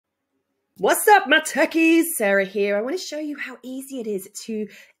What's up, my techies? Sarah here. I want to show you how easy it is to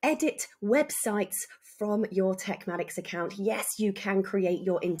edit websites from your TekMatix account. Yes, you can create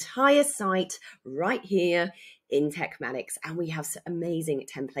your entire site right here in TekMatix, and we have some amazing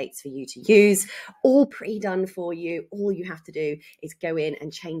templates for you to use, all pre-done for you. All you have to do is go in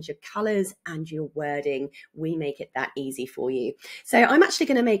and change your colors and your wording. We make it that easy for you. So I'm actually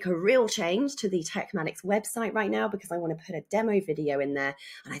going to make a real change to the TekMatix website right now because I want to put a demo video in there,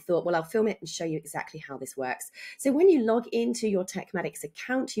 and I thought, well, I'll film it and show you exactly how this works. So when you log into your TekMatix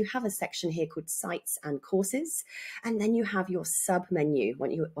account, you have a section here called Sites and Courses, and then you have your sub menu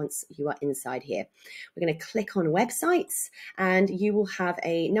once you are inside here. We're going to click on websites, and you will have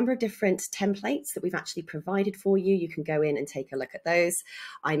a number of different templates that we've actually provided for you. You can go in and take a look at those.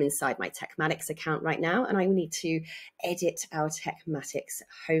 I'm inside my TekMatix account right now, and I need to edit our TekMatix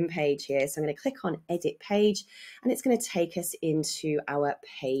homepage here. So I'm going to click on Edit Page, and it's going to take us into our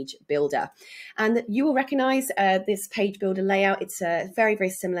page builder. And you will recognize this page builder layout. It's very,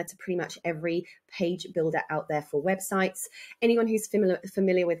 very similar to pretty much every page builder out there for websites. Anyone who's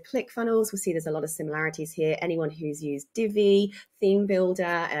familiar with ClickFunnels will see there's a lot of similarities here. Anyone who's used Divi, Theme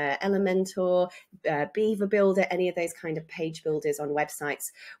Builder, Elementor, Beaver Builder, any of those kind of page builders on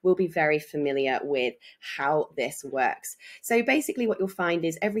websites will be very familiar with how this works. So basically what you'll find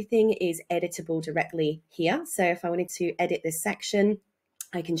is everything is editable directly here. So if I wanted to edit this section,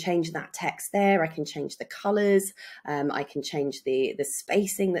 I can change that text there. I can change the colors. I can change the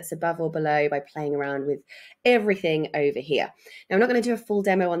spacing that's above or below by playing around with everything over here. Now, I'm not going to do a full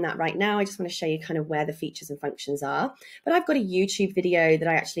demo on that right now. I just want to show you kind of where the features and functions are. But I've got a YouTube video that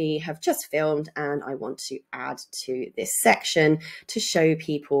I actually have just filmed, and I want to add to this section to show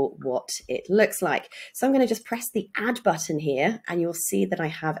people what it looks like. So I'm going to just press the add button here, and you'll see that I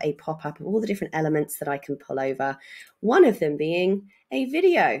have a pop-up of all the different elements that I can pull over. One of them being a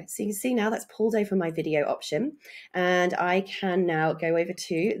video. So you can see now that's pulled over my video option, and I can now go over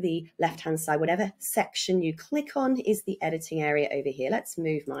to the left-hand side. Whatever section you click on is the editing area over here. Let's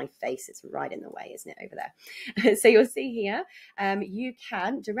move my face. It's right in the way, isn't it, over there? So you'll see here, you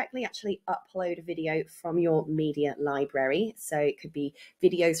can directly actually upload a video from your media library. So it could be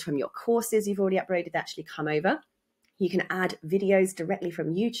videos from your courses you've already uploaded that actually come over. You can add videos directly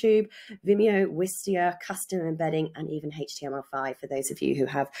from YouTube, Vimeo, Wistia, custom embedding, and even HTML5 for those of you who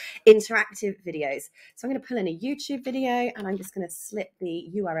have interactive videos. So I'm going to pull in a YouTube video, and I'm just going to slip the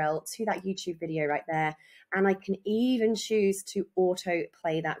URL to that YouTube video right there. And I can even choose to auto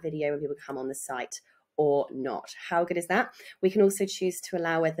play that video when people come on the site or not. How good is that? We can also choose to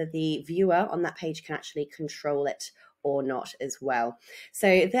allow whether the viewer on that page can actually control it or not as well.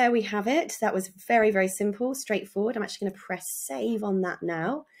 So there we have it. That was very, very simple, straightforward. I'm actually going to press save on that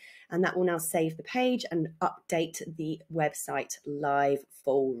now, and that will now save the page and update the website live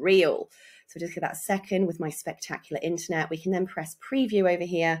for real. So just give that a second with my spectacular internet. We can then press preview over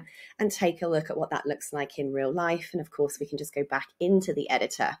here and take a look at what that looks like in real life. And of course, we can just go back into the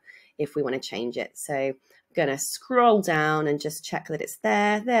editor if we want to change it. So I'm going to scroll down and just check that it's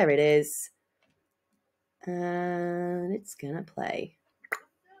there. There it is. And it's gonna play.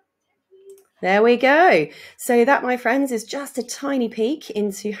 There we go. So that, my friends, is just a tiny peek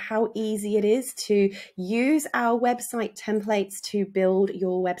into how easy it is to use our website templates to build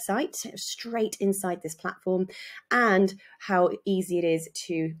your website straight inside this platform, and how easy it is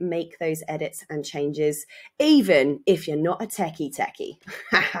to make those edits and changes, even if you're not a techie.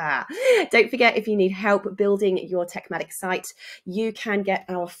 Don't forget, if you need help building your TekMatix site, you can get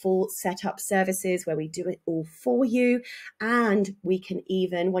our full setup services where we do it all for you. And we can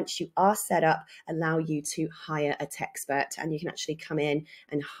even, once you are set up, allow you to hire a techspert, and you can actually come in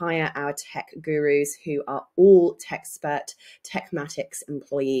and hire our tech gurus who are all TekSpert TekMatix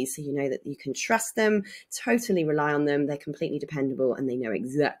employees, so you know that you can trust them, totally rely on them. They're completely dependable and they know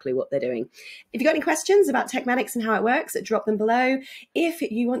exactly what they're doing. If you've got any questions about TekMatix and how it works, drop them below. If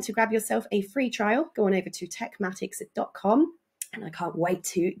you want to grab yourself a free trial, go on over to tekmatix.com, and I can't wait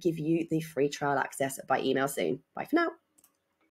to give you the free trial access by email soon. Bye for now.